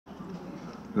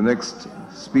The next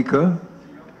speaker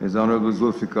is Honorable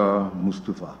Zulficar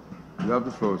Mustapha. You have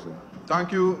the floor, sir.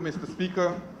 Thank you, Mr.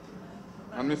 Speaker.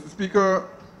 And Mr. Speaker,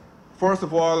 first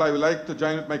of all, I would like to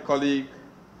join with my colleague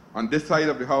on this side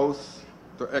of the House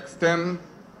to extend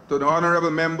to the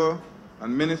Honorable Member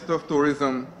and Minister of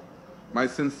Tourism my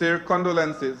sincere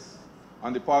condolences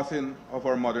on the passing of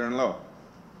our mother-in-law.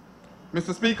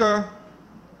 Mr. Speaker,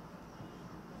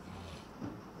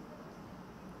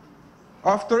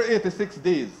 after 86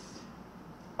 days,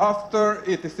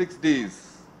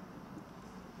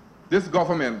 this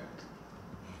government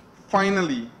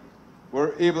finally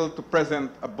were able to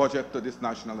present a budget to this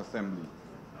National Assembly.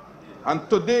 And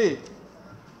today,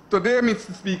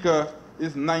 Mr. Speaker,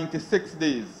 is 96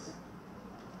 days.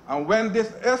 And when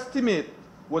this estimate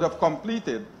would have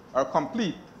completed or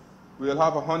complete, we will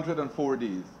have 104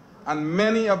 days. And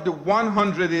many of the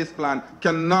 100 days plan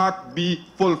cannot be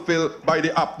fulfilled by the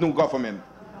APNU government.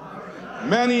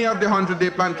 Many of the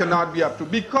 100-day plan cannot be up to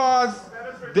because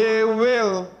they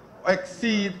will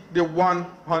exceed the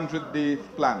 100-day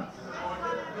plan.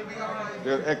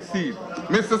 They'll exceed.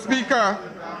 Mr.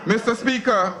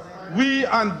 Speaker, we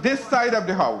on this side of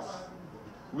the House,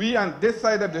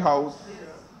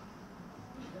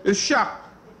 is shocked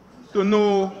to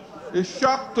know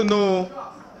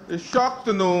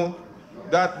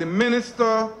that the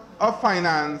Minister of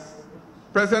Finance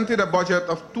presented a budget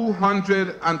of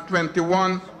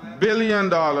 $221 billion,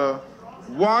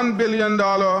 $1 billion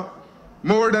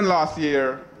more than last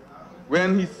year,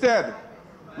 when he said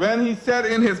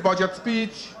in his budget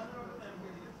speech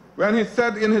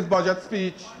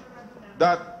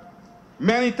that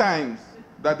many times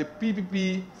that the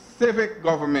PPP civic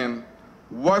government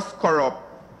was corrupt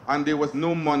and there was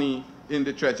no money in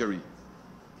the treasury.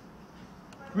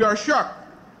 We are shocked.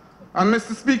 And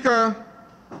Mr. Speaker,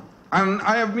 and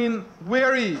I have been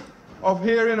weary of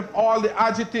hearing of all the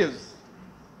adjectives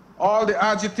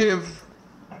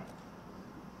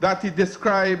that he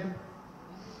described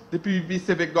the PPP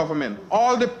civic government,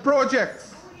 all the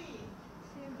projects,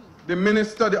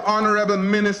 the Honorable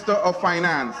Minister of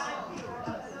Finance.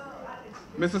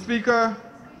 Mr. Speaker,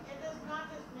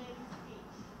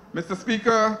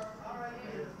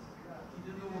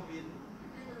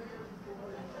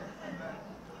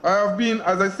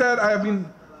 I have been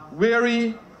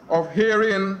weary of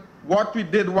hearing what we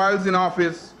did whilst in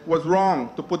office was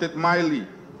wrong, to put it mildly.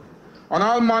 And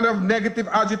all manner of negative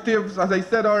adjectives, as I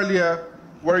said earlier,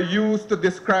 were used to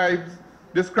describe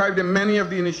the many of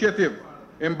the initiatives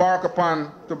embarked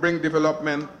upon to bring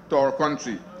development to our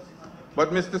country.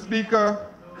 But Mr. Speaker,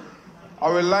 I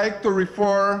would like to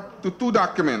refer to two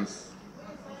documents.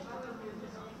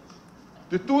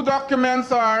 The two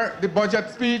documents are the budget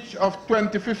speech of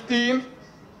 2015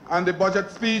 and the budget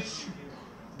speech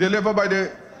delivered by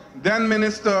the then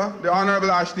Minister, the Honorable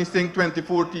Ashley Singh,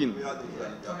 2014.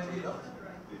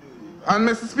 And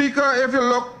Mr. Speaker, if you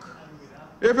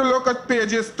look at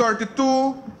pages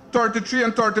 32, 33,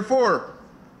 and 34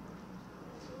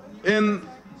 in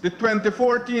the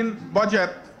 2014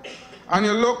 budget, and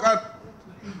you look at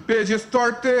pages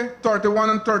 30, 31,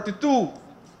 and 32,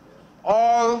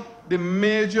 all the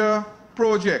major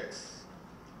projects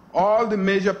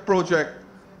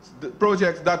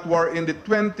that were in the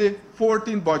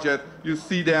 2014 budget, you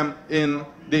see them in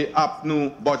the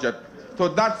APNU budget. So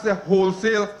that's a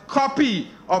wholesale copy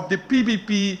of the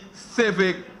PPP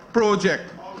civic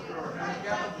project.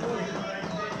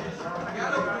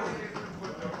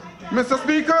 Mr.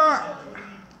 Speaker,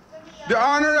 the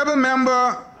honorable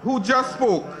member who just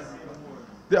spoke,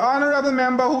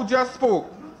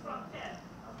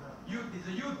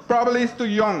 probably is too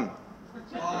young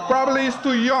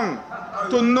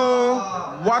to know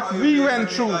what we went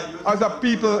through as a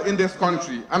people in this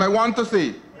country. And I want to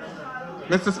say,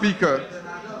 Mr. Speaker,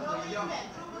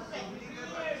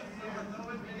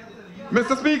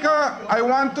 I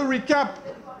want to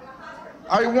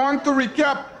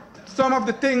recap some of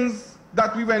the things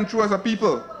that we went through as a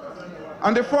people.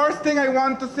 And the first thing I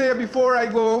want to say before I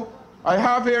go, I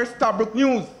have here Stabrook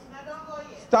News.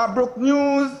 Stabrook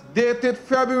News dated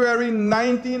February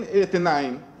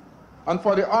 1989. And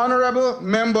for the honorable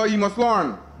member, he must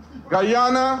learn.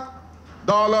 Guyana,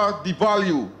 dollar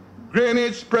devalue.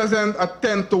 Greenwich present at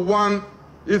 10-1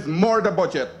 is more the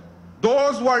budget.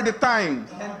 Those were the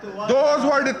times. Those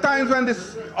were the times when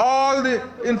all the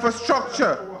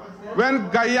infrastructure, when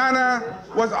Guyana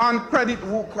was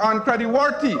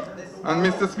uncreditworthy. And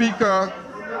Mr. Speaker,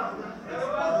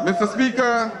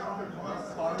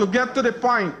 to get to the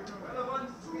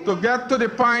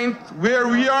point where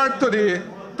we are today,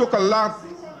 took a lot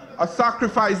of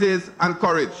sacrifices and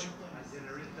courage.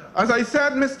 As I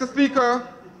said, Mr. Speaker,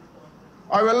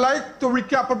 I would like to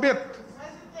recap a bit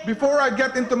before I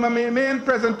get into my main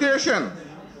presentation.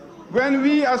 When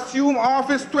we assumed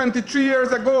office 23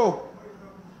 years ago,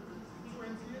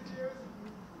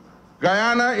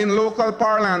 Guyana in local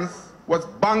parlance was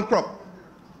bankrupt,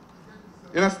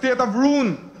 in a state of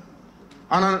ruin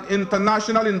and an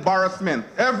international embarrassment.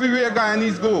 Everywhere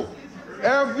Guyanese go,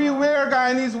 everywhere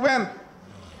Guyanese went,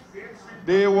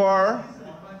 they were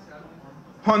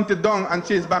hunted down and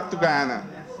chased back to Guyana.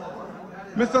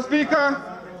 Mr.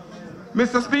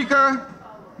 Speaker,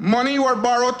 money were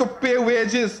borrowed to pay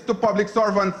wages to public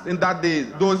servants in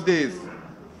those days.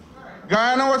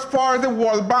 Guyana, as far as the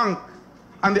World Bank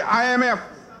and the IMF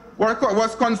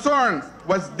was concerned,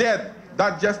 was dead.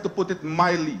 That just to put it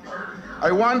mildly.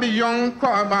 I want the young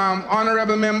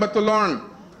honorable member to learn.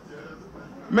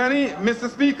 Mr.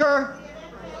 Speaker,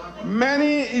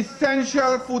 many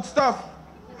essential foodstuffs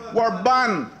were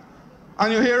banned.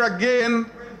 And you hear again,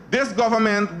 this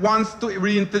government wants to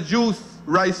reintroduce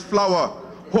rice flour.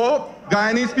 Hope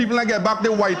Guyanese people will get back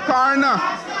the white corner.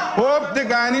 Hope the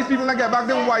Guyanese people will get back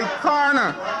the white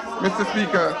corner, Mr.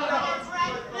 Speaker.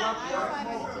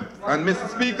 And Mr.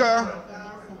 Speaker,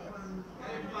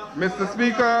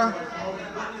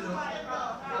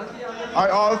 I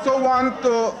also want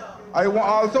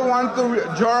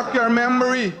to jerk your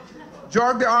memory,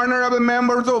 jerk the honorable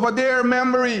members over their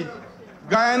memory.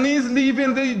 Guyanese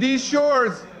leaving these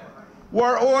shores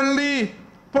were only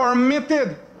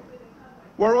permitted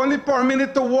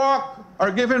to walk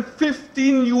or given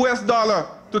 $15 US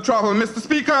to travel. Mr.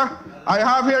 Speaker, I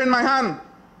have here in my hand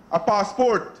a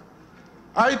passport.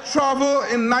 I travel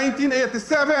in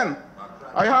 1987.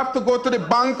 I have to go to the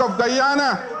Bank of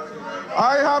Guyana.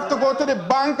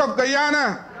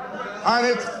 And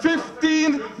it's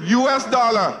 $15 US.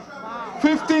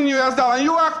 $15 US. And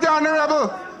you ask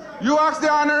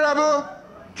the Honorable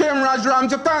Kim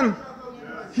Ramjatan.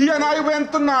 He and I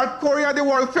went to North Korea, the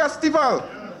World Festival,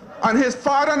 and his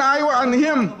father and I and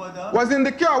him were in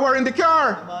the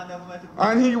car,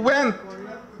 and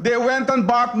they went and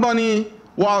bought money,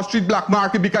 Wall Street black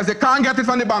market, because they can't get it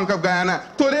from the Bank of Guyana.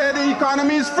 Today the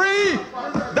economy is free.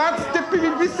 That's the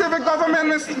PPP civic government,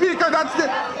 Mr. Speaker. That's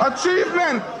the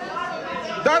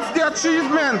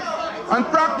achievement. And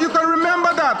you can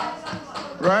remember that,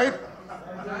 right?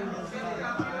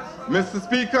 Mr.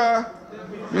 Speaker,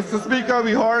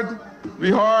 we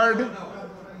heard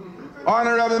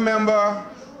Honorable Member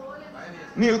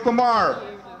Neil Kumar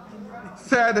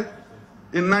said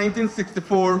in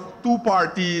 1964, two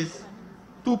parties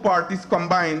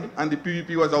combined and the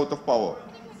PPP was out of power.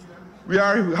 We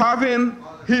are having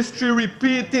history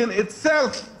repeating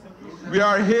itself. We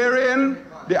are hearing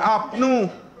the APNU.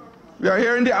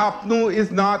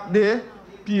 Is not the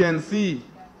PNC.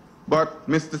 But,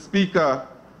 Mr. Speaker,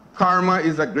 karma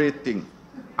is a great thing.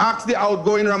 Ask the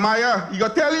outgoing Ramaya, he will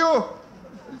tell you.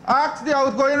 Ask the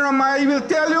outgoing Ramaya, he will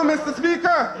tell you, Mr.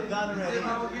 Speaker.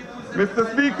 Mr.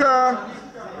 Speaker,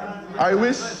 I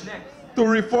wish to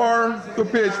refer to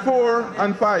page 4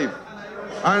 and 5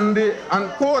 and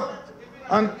quote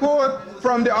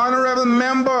from the honorable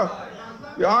member,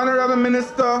 the honorable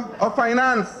Minister of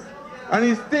Finance, and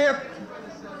he states,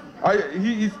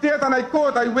 and I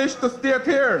quote, I wish to state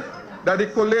here that the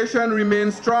coalition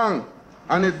remains strong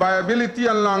and its viability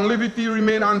and longevity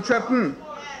remain unthreatened.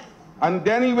 And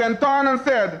then he went on and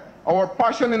said, our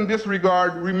passion in this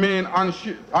regard remain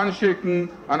unshaken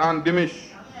and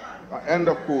undiminished. End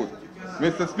of quote.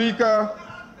 Mr.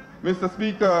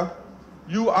 Speaker,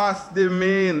 you asked the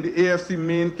AFC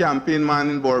main campaign man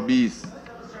in Berbice.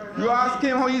 You ask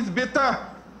him how he's bitter.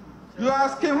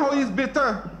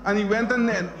 And he went on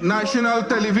national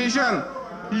television.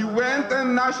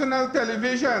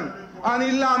 And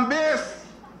he lambasted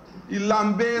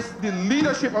the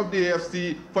leadership of the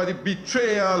AFC for the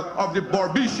betrayal of the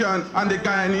Berbician and the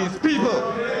Guyanese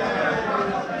people.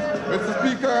 Mr.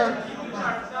 Speaker,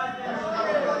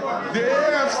 the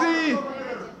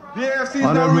AFC is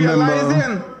now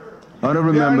realizing.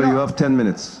 Honorable member, you have 10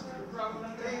 minutes.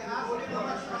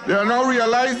 They are now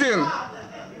realizing,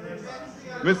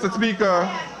 Mr. Speaker,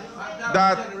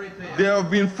 that they have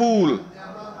been fooled.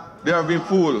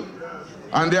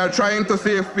 And they are trying to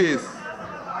save face.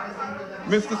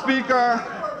 Mr. Speaker,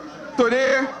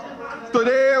 today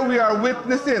we are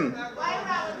witnessing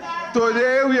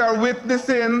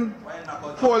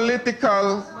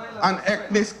political and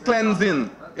ethnic cleansing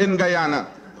in Guyana.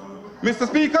 Mr.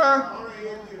 Speaker,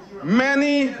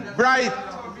 many bright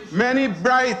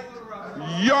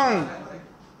young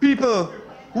people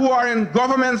who are in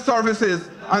government services,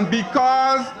 and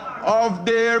because of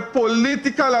their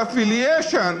political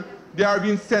affiliation, they are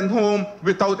being sent home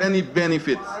without any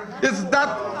benefits. Is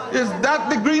that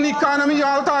the green economy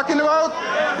y'all talking about?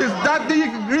 Is that the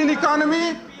green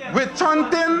economy? Witch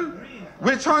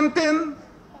hunting,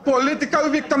 political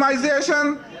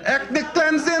victimization, ethnic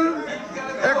cleansing,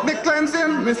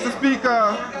 Mr.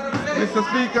 Speaker,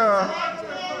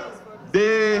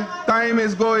 the time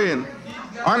is going.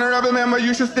 Honorable member,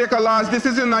 you should take a loss. This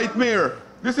is a nightmare.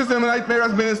 This is a nightmare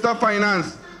as Minister of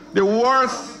Finance. The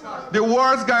worst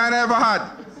Guyana ever had.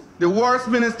 The worst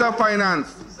Minister of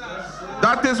Finance.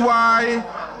 That is why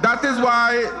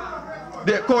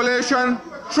the coalition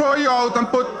throw you out and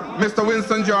put Mr.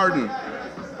 Winston Jordan.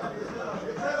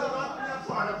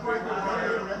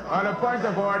 On a point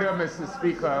of order, Mr.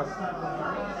 Speaker,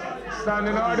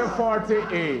 standing order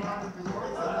 48.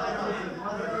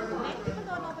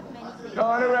 The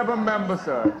honorable member,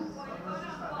 sir,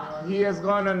 he has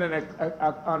gone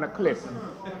on a cliff.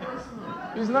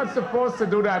 He's not supposed to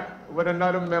do that with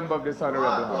another member of this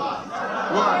honorable house.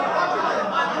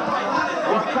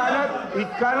 He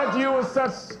cannot use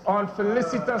such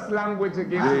unfelicitous language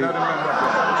against another member.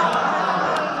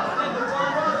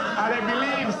 And I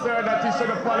believe, sir, that he should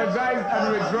apologize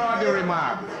and withdraw the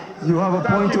remark. You have a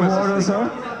point of order, sir?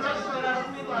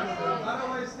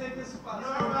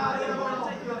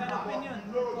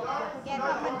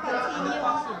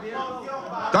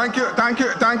 Thank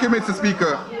you, Mr.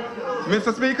 Speaker.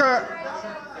 Mr. Speaker,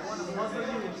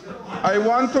 I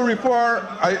want to refer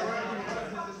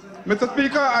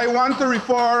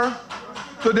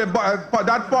to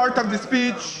that part of the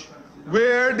speech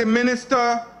where the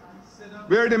Minister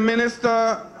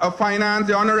of Finance,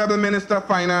 the Honorable Minister of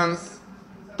Finance,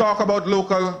 talk about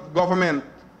local government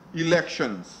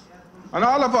elections. And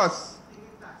all of us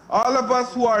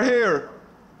who are here,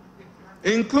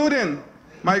 including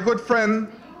my good friend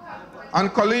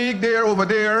and colleague over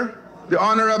there, the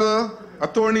Honorable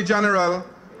Attorney General,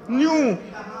 knew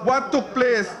what took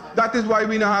place. That is why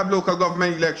we now have local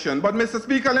government election. But Mr.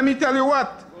 Speaker, let me tell you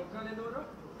what.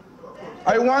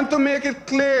 I want to make it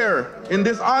clear in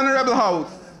this honorable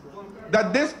house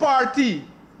that this party,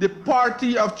 the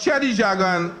party of Chedi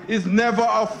Jagan, is never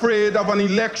afraid of an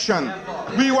election.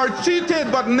 We were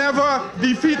cheated but never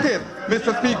defeated,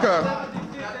 Mr. Speaker.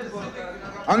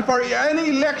 And for any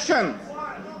election,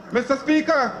 Mr.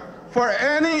 Speaker, for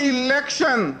any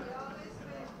election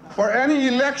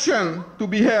to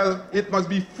be held, it must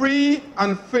be free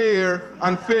and fair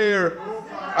and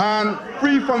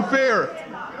free from fear.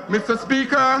 Mr.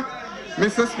 Speaker,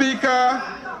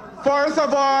 first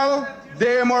of all,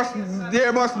 there must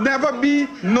never be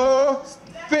no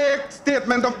fake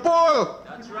statement of poll.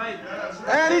 That's right.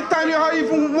 Anytime you have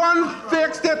even one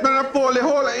fake statement of poll, the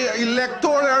whole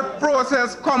electoral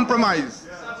process compromised.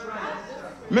 That's right.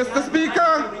 Mr.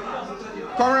 Speaker,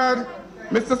 comrade,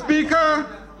 Mr. Speaker,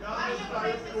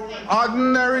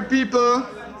 ordinary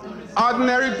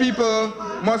people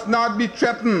must not be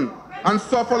threatened and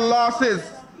suffer losses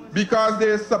because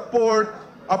they support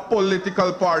a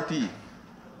political party.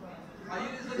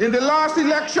 In the last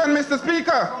election, Mr.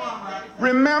 Speaker,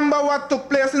 remember what took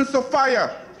place in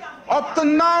Sophia. Up to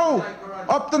now,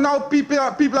 people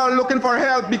are looking for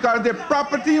help because their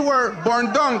property were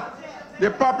burned down. They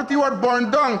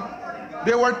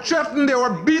were threatened, they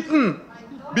were beaten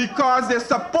because they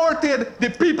supported the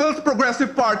People's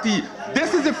Progressive Party.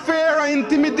 This is a fair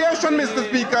intimidation, Mr.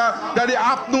 Speaker, that the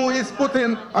APNU is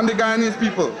putting on the Guyanese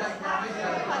people.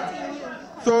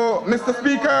 So, Mr.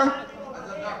 Speaker,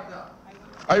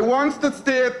 I want to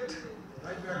state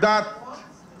that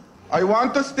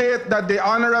the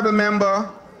honorable member,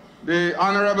 the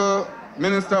Honorable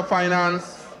Minister of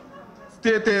Finance,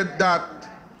 stated that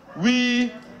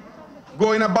we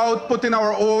going about putting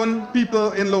our own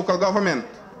people in local government.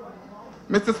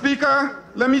 Mr. Speaker,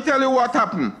 let me tell you what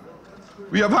happened.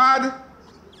 We have had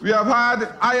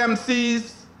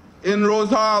IMCs in Rose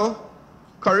Hall,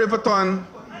 Carriverton,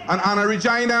 and Anna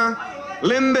Regina,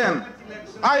 Linden.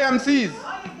 IMCs.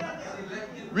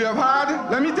 We have had,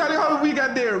 let me tell you how we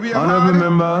get there. We have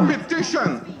had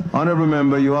petition. Honorable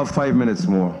member, you have 5 minutes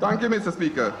more. Thank you, Mr.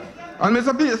 Speaker. And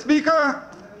Mr. Speaker,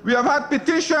 we have had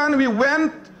petition.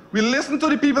 We listened to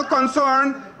the people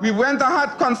concerned. We went and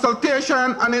had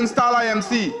consultation and installed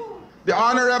IMC. The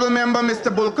honorable member, Mr.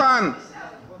 Bulkan,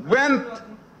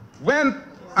 went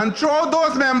and throw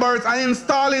those members and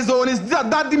install his own. Is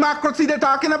that democracy they're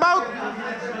talking about?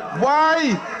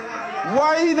 Why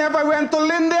he never went to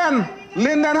Linden?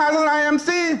 Linden has an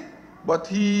IMC, but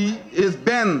he is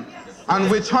bent on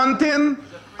witch hunting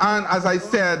and, as I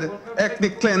said,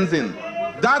 ethnic cleansing.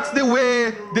 That's the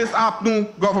way this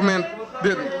APNU government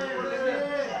did.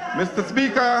 Mr.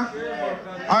 Speaker,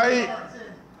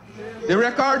 The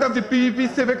record of the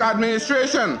PPP civic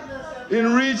administration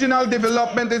in regional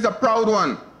development is a proud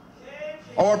one.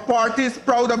 Our party is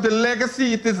proud of the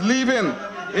legacy it is leaving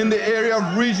in the area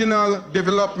of regional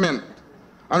development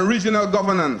and regional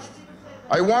governance.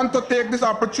 I want to take this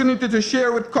opportunity to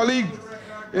share with colleagues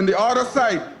in the other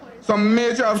side some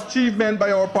major achievements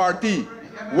by our party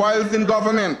whilst in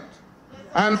government.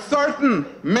 And certain,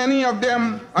 many of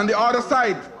them on the other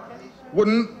side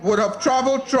would have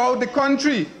traveled throughout the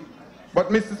country. But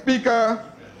Mr. Speaker,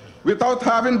 without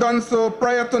having done so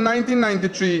prior to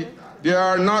 1993, they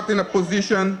are not in a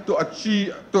position to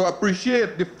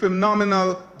appreciate the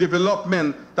phenomenal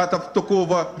development that have took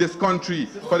over this country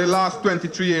for the last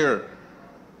 23 years.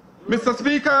 Mr.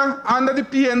 Speaker, under the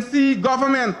PNC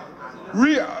government,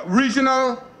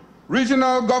 regional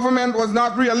government was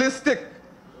not realistic.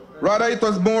 Rather, it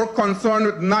was more concerned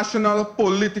with national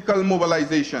political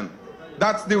mobilization.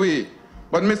 That's the way.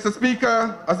 But Mr.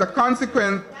 Speaker, as a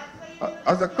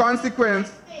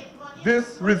consequence,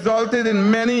 this resulted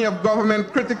in many of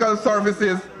government critical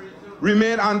services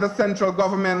remain under central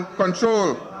government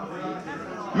control.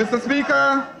 Mr.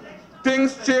 Speaker,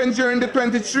 things changed during the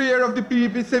 23 years of the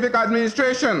PPP civic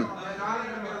administration.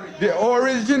 The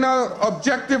original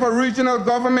objective of regional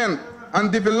government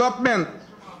and development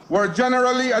were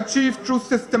generally achieved through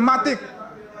systematic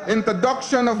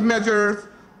introduction of measures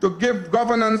to give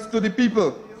governance to the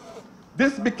people.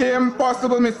 This became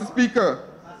possible, Mr. Speaker,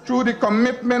 through the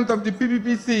commitment of the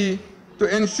PPPC to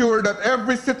ensure that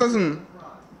every citizen,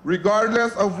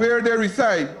 regardless of where they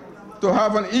reside, to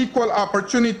have an equal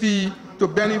opportunity to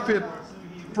benefit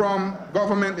from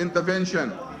government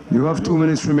intervention. You have 2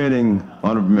 minutes remaining,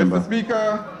 Honourable Member. Mr.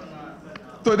 Speaker,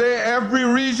 today every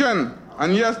region,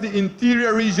 and yes, the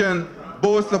interior region,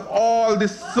 boasts of all the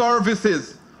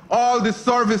services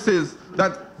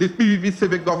that the PPP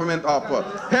civic government offers.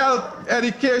 Health,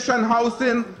 education,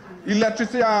 housing,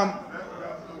 electricity,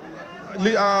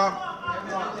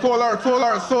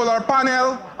 solar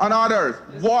panel, and others,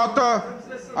 water.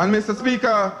 And Mr.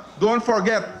 Speaker, don't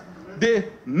forget the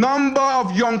number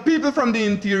of young people from the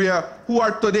interior who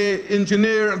are today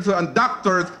engineers and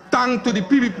doctors thanks to the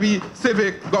PPP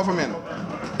civic government.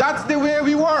 That's the way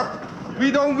we work.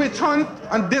 We don't witch hunt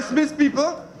and dismiss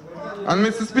people. And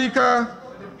Mr. Speaker,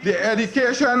 the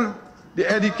education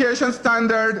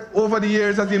standard over the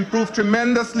years has improved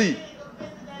tremendously.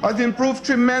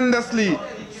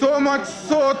 So much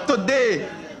so today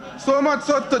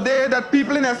that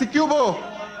people in Essequibo,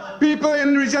 people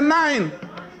in Region 9,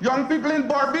 young people in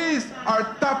Barbies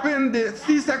are topping the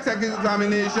C-sex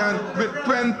examination with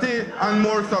 20 and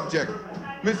more subjects.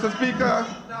 Mr. Speaker,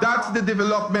 that's the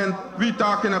development we're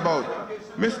talking about.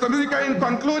 Mr. Speaker, in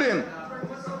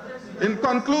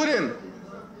concluding,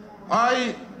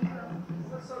 I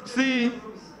see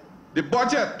the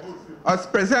budget as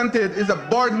presented is a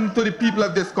burden to the people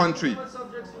of this country.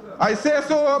 I say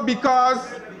so because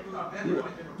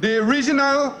the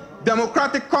Regional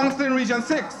Democratic Council in Region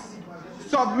 6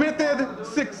 submitted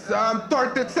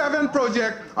 37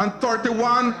 projects and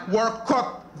 31 were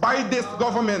cut by this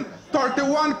government.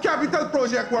 31 capital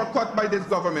projects were cut by this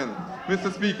government,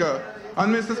 Mr. Speaker.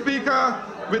 And Mr. Speaker,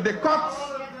 with the cuts,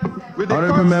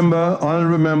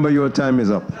 Honourable Member, your time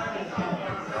is up.